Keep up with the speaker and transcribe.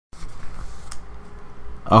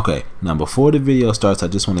Okay, now before the video starts, I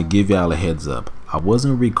just want to give y'all a heads up. I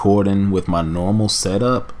wasn't recording with my normal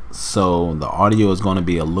setup, so the audio is going to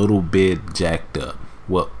be a little bit jacked up.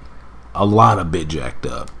 Well, a lot of bit jacked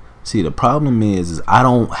up. See, the problem is I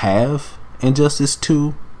don't have Injustice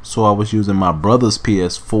 2, so I was using my brother's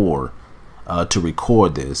PS4 to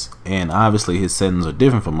record this, and obviously his settings are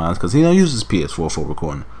different from mine because he don't use his PS4 for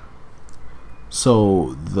recording.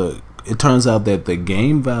 So it turns out that the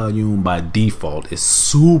game volume by default is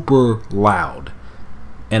super loud,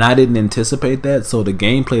 and I didn't anticipate that, so the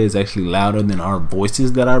gameplay is actually louder than our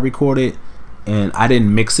voices that I recorded, and I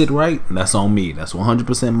didn't mix it right. That's on me. That's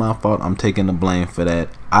 100% my fault. I'm taking the blame for that.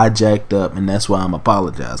 I jacked up, and that's why I'm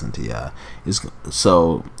apologizing to y'all.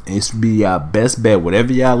 It's be y'all best bet,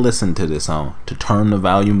 whatever y'all listen to this on, to turn the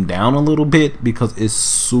volume down a little bit because it's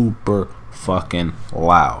super fucking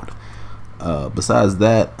loud. Besides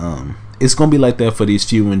that, it's gonna be like that for these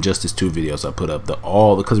few Injustice 2 videos I put up.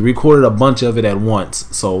 Because we recorded a bunch of it at once,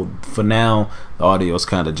 so for now the audio is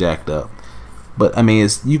kind of jacked up. But I mean,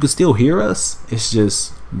 you can still hear us. It's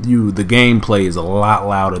just the gameplay is a lot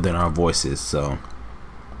louder than our voices, so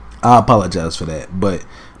I apologize for that. But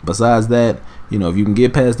besides that, you know, if you can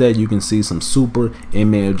get past that, you can see some super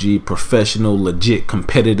MLG professional, legit,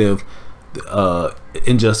 competitive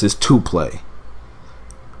Injustice 2 play.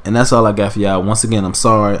 And that's all I got for y'all. Once again, I'm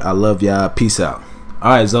sorry. I love y'all. Peace out.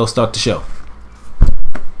 Alright, Zoe, start the show.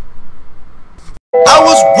 I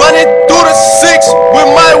was running through the 6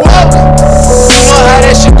 with my walk. You know how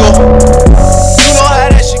that shit go. You know how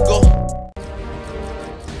that shit go.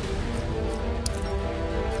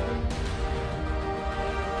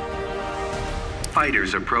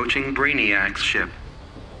 Fighters approaching Brainiac's ship.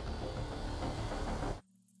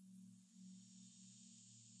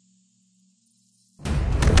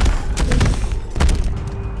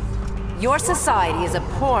 Your society is a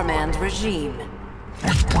poor man's regime.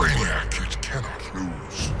 With Brainiac, it cannot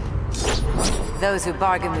lose. Those who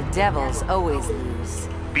bargain with devils always lose.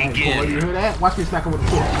 Begin. Boy, you hear that? Watch me smack him with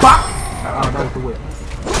the whip. Bop! Oh, that was the whip.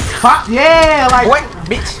 Pop! Yeah, like what,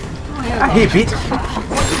 bitch? Oh, yeah, I hit, bitch.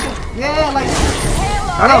 Yeah, like.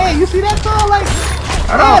 Yeah, you see that song? Like.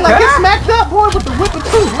 Yeah, like get smacked up, boy, with the whip and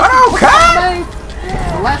two.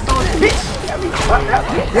 The last song, bitch.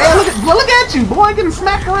 Yeah, look at you, boy, getting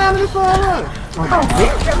smacked around in this all right. Oh,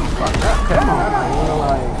 bitch, come on, man,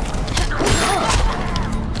 like.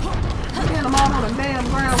 Getting him all on the damn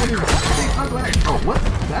ground with his big ugly ass. Oh, what?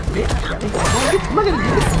 That's it. Look at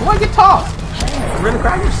this. Boy, get tossed. Really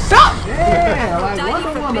cry, you suck. Yeah, like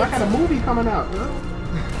Wonder Woman. I got a movie coming out.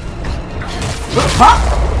 Look, pop.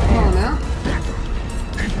 Come on now.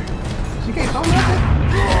 She can't throw nothing.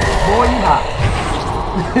 Boy, you hot.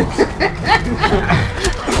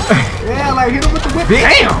 Yeah, like hit him with the whip.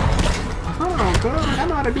 Damn! Hold on, cuz. I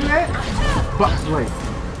know how to do that. But wait,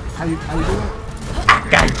 how you do that? I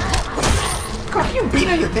got you. Come on, you beat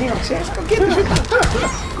on your damn chest. Go get this.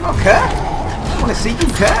 Come on, cuz. I wanna see you,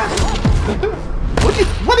 cuz.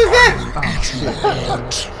 What is that? Oh,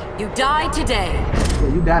 shit. You die today.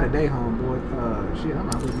 Yeah, you die today, homeboy. Shit, I'm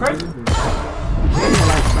not looking for this.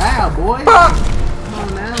 Yeah, like foul, boy. Come on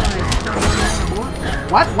now, like, boy.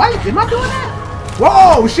 What? Why? Am I doing that?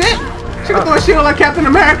 Whoa, shit! She can throw a shield like Captain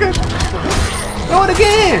America. Throw it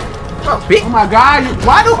again. Oh my God!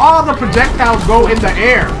 Why do all the projectiles go in the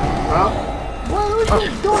air? Bro? Boy, what are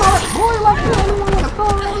you doing all that? Boy, like you don't want to throw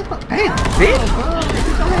all this stuff. Damn, bitch!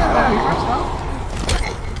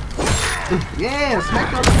 Yeah,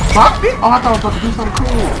 smack up. Pop it. Oh, I thought I was about to do something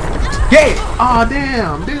cool. Yeah. Oh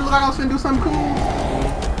damn! Didn't it look like I was finna do something cool?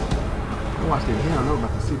 Watch this. He don't know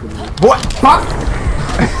about the secret. Boy, pop!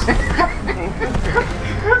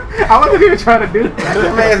 I wasn't even trying to do that.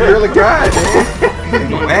 That man's really crying,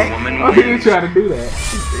 man. I wasn't even trying to do that.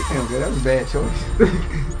 Damn, good. That was a bad choice.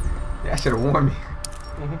 That should have warned me.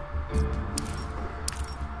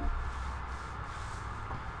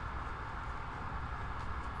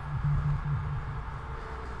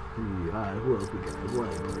 Alright, who else we got?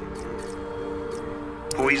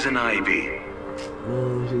 Poison Ivy.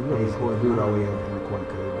 Shit, you ain't score dude all the way up in the corner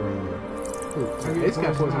because green. It's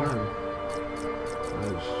got poison ivy.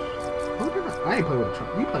 I ain't play with a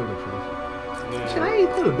Trump. You play with a Trump. Yeah. Shit, I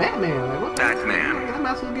ain't play with Batman. Like what? Batman. I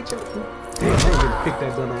might as well get your. Damn, I ain't gonna pick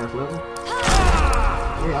that dumbass level.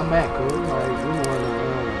 Yeah, I'm back, cool. Like we on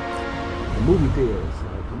the movie theaters.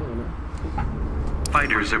 Like, come on now.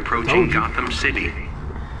 Fighters approaching Gotham City.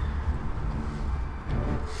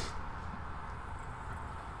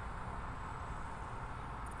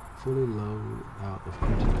 Fully load out of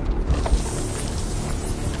content.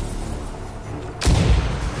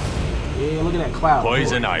 Yeah, look at that cloud.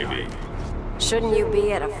 Poison Ivy. Shouldn't you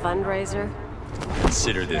be at a fundraiser?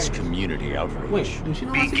 consider this community outreach. Wait, do she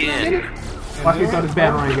know what's Begin. in? Watch me throw this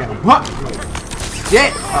batarang at him. What?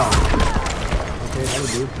 Yeah. Oh. Okay, that'll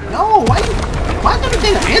do. No, why is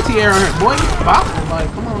everything an anti-air on her, boy? Bop. Like,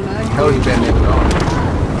 come on now. I told you better never go.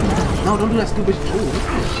 No, don't do that stupid shit. Ooh,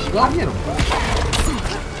 go get him.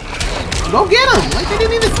 Go get him. Like, they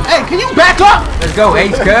didn't even. Hey, can you back up? Let's go,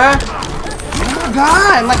 Ace, cuz. Oh my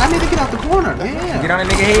god. Like, I need to get out the corner. Yeah. Get on that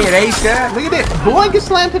nigga head, Ace, cuz. Look at this. Boy, get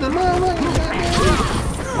slammed to the mud.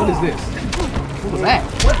 What is this? What was that?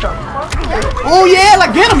 What the fuck? Oh, yeah.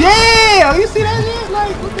 Like, get him. Yeah. You see that shit?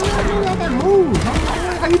 Like, what the hell? Got that move.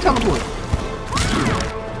 How you teleport?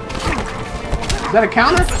 Is that a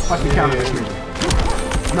counter? Watch the counter.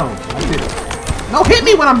 No, I didn't. No, hit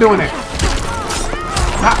me when I'm doing that.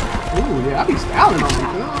 Ooh, yeah, I be styling on me.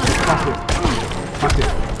 Watch this. Watch this.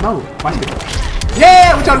 No, watch this.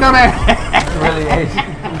 Yeah, with your dumb ass. Really, Ace.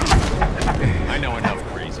 I know enough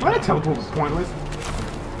crazy. Why that teleport was pointless?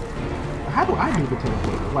 How do I do the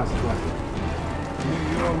teleport? Watch this, watch this.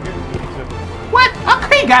 What? I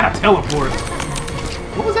ain't got a teleport.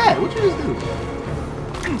 What was that? What you just do?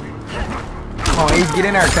 Come on, Ace, get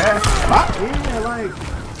in there, cuz. Yeah, like.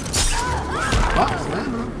 Fuck,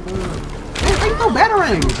 slam. Ain't no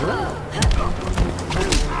batarangs, bro.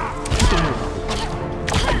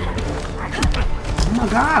 Oh my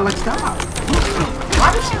god, like stop. Why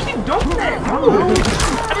does she keep doing that, bro?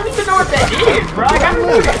 I don't even know what that is, bro. I gotta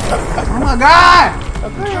look. Oh my god! I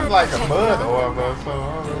think it's like a mud orb or something. I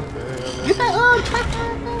don't know what the hell Get that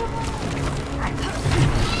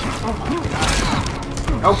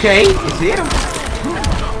Okay, it's him.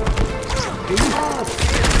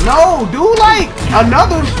 No, do like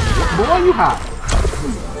another. Boy, you hot.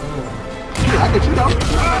 Yeah, I get you though.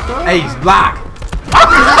 Ace, block.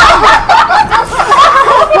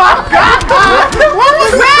 Oh my god! What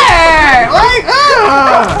was that? Like,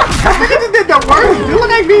 I think I just did the worst. It looked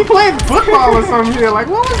like me playing football or something here. Like,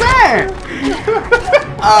 what was that?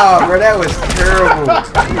 Oh, bro, that was terrible.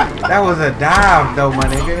 That was a dive, though, my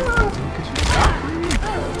nigga.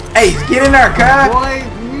 Ace, get in there, cuz. Boy,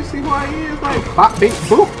 you see who he is? Like, bop, bing,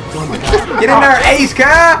 boop. Oh my god. Get in there, Ace, cuz.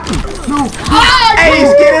 No.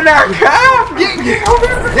 Ace, get in there, cuz.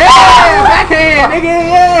 Yeah, backhand, nigga,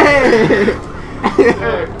 yeah.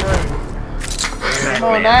 Come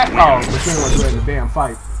on, that. Oh, the thing was ready to damn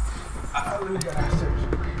fight.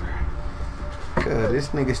 Cuz, this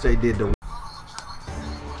nigga straight did the.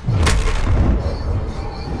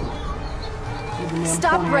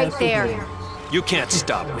 Stop right there. You can't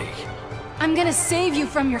stop me. I'm gonna save you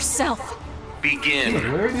from yourself. Begin.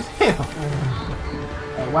 Weird as hell.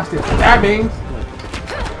 Hey, watch this. Eye beams.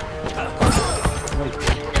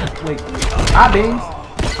 Wait. Eye beams.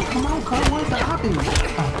 Come on, cuz. Where's the eye beams?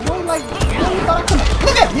 Boy, like, you thought I couldn't.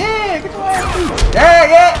 Look at yeah, get your ass through.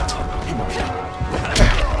 Yeah.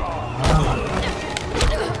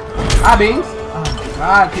 Eye beams. Oh my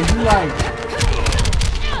god, can you like.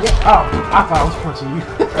 Yeah. Oh, I thought I was punching you.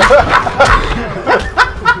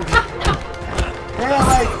 Yeah,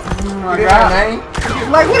 like, oh my god, man.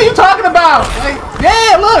 Like, what are you talking about? Like,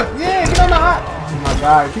 yeah, look, yeah, get on the hot. Oh my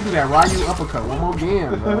god, if you do that Ryu uppercut one more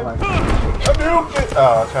again, bro. Like,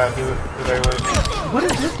 I'm trying to do it today. what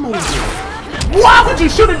is this move do? Why would you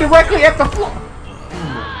shoot it directly at the floor?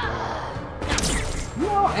 You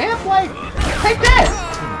know, amp, like, take that.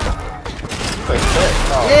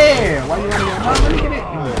 Yeah, why you want to get let me get it?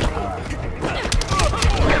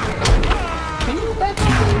 Can you back up?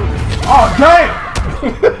 Oh, damn!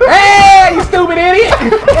 Hey, you stupid idiot!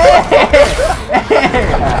 Yeah!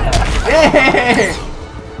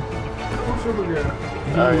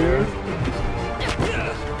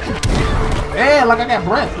 Yeah, like I got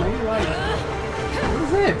breath, man. Like, what is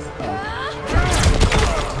this? Oh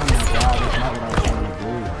my god, that's not what I was trying to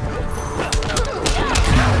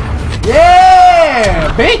do.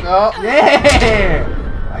 Yeah! Big! Yeah!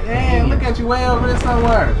 Like, yeah, look at you way over there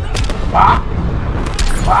somewhere. Bop!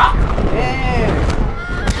 Bop! Yeah!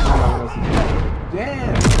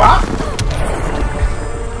 Yeah! Bop!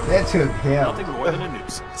 That took hell. Nothing more than a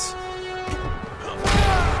nuisance.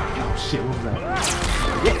 Oh shit, what was that?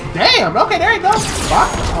 Yeah, damn! Okay, there you go! Bop!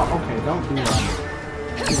 Oh, okay, don't do that.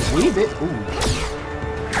 Just weave it. Ooh.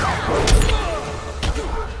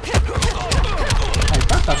 Hey,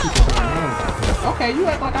 first I keep it in my hands. Okay, you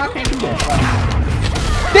act like I can't do that.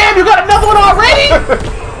 Damn, you got another one already?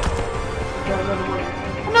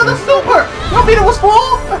 Another super! Your meter was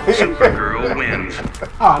full? Supergirl wins.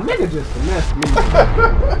 Oh, nigga just finessed me.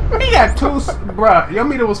 He got two, bruh. Your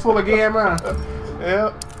meter was full again, man.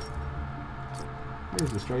 Yep. Nigga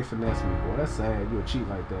just straight finesse me, boy. That's sad. You a cheat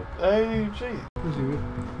like that. Hey, you cheat.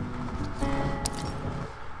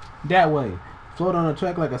 That way. Float on a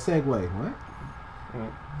track like a Segway. What?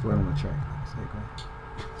 Float on the track. Segway.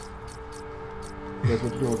 That's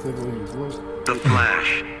what you do on Segway. You float. The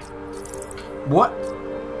Flash. What?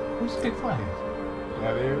 Who's Big Flash?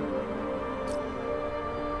 Not here.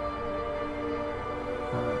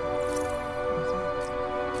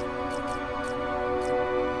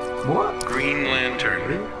 What? Green Lantern.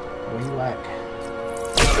 What he like?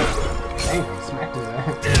 Hey, he smacked his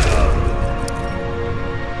ass.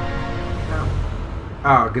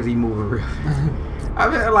 Oh, cause he moving real. I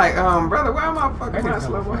been like, brother, why am I fucking That is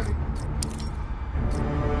slow? hella funny.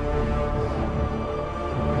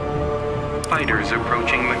 Fighters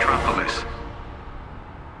approaching Metropolis.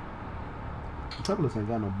 Metropolis ain't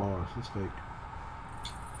got no bars. It's fake.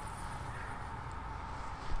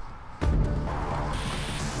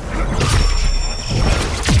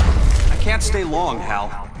 I can't stay long,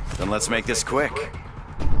 Hal. Then let's make this quick.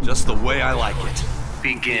 Just the way I like it.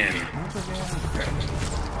 Begin.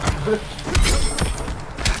 I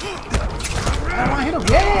want to hit him.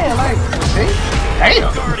 Yeah, like, see?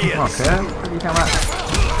 Damn. Guardians. Okay. What are you talking about?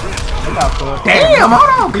 Look out for it. Damn, hold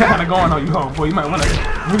on, He's kind of going on you, homeboy. You might want to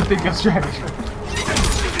rethink your strategy.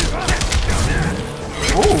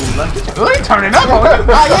 Ooh, like, he turning up on you.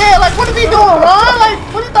 Oh, yeah, like, what is he doing, Ron? Like,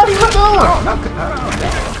 what do you thought he was doing?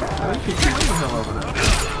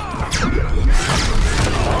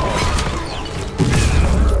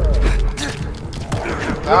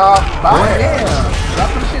 Yeah. Drop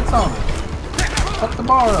some shits on him. Fuck the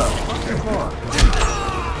bar up. Fuck the bar.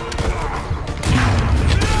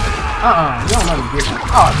 You don't let him get you.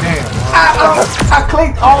 Oh, damn. I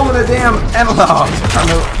clicked all of the damn analogs.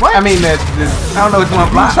 What? I mean, I don't know which one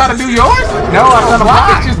block. You try to do yours? No, I'm gonna block.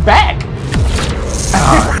 block. It's just back.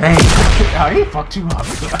 Oh, dang. Oh, he fucked you up.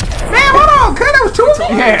 Man, hold on, cuz that was two of me.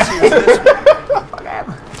 Yeah. What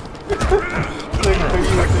happened?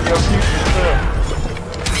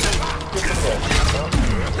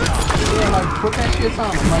 Yeah, like, put that shit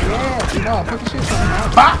on him. Like, yeah, you know, put the shit on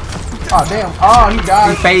him. Bop! Oh, damn. Oh, he died.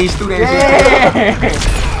 He phased through that shit.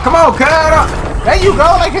 Yeah. Come on, cuz. There you go.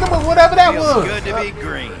 Like, hit him with whatever that was. Good to be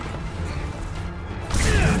green.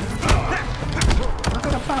 Look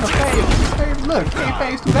at him trying to phase. Look, he can't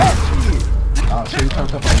phase through that shit. Oh, shit, he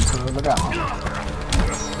turned up on you, cuz. Look out.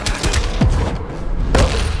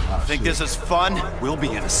 Think this is fun? We'll be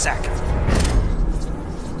in a second.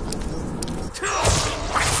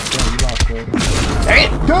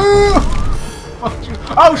 Damn, dude! Fuck you.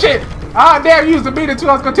 Oh shit! Ah, damn, you used the meter too.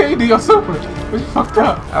 I was gonna tell you to do your super. But you fucked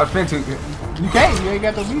up. I was finna. You can't. You ain't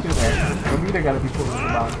got the meter there. The meter gotta be put in the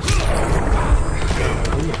bottom.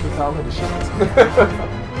 Oh, yeah, kick all of the shit.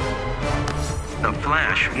 The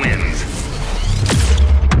Flash wins.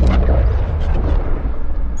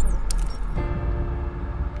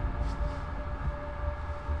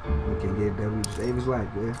 We can get W to save his life,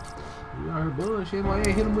 man. You heard bullshit. Why you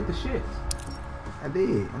ain't hit him with the shit? I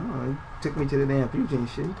did. I don't know. He took me to the damn future and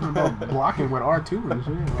shit. Talking about blocking with R2 and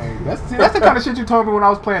shit. Like, that's the kind of shit you told me when I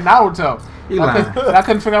was playing Naruto. You I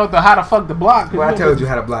couldn't figure out how to fuck the block. Well, I told you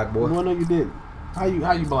how to block, boy. Well, no, you didn't. How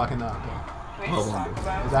you blocking Naruto?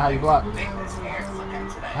 Is that how you block?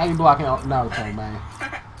 How you blocking Naruto, man?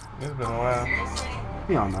 It's been a while.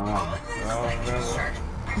 He don't know. I don't remember.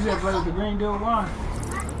 You just played with the green dude, why?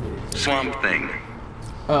 Swamp Thing.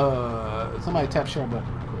 Somebody tap share button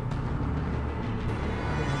real quick.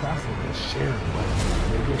 That's a share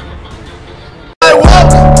button.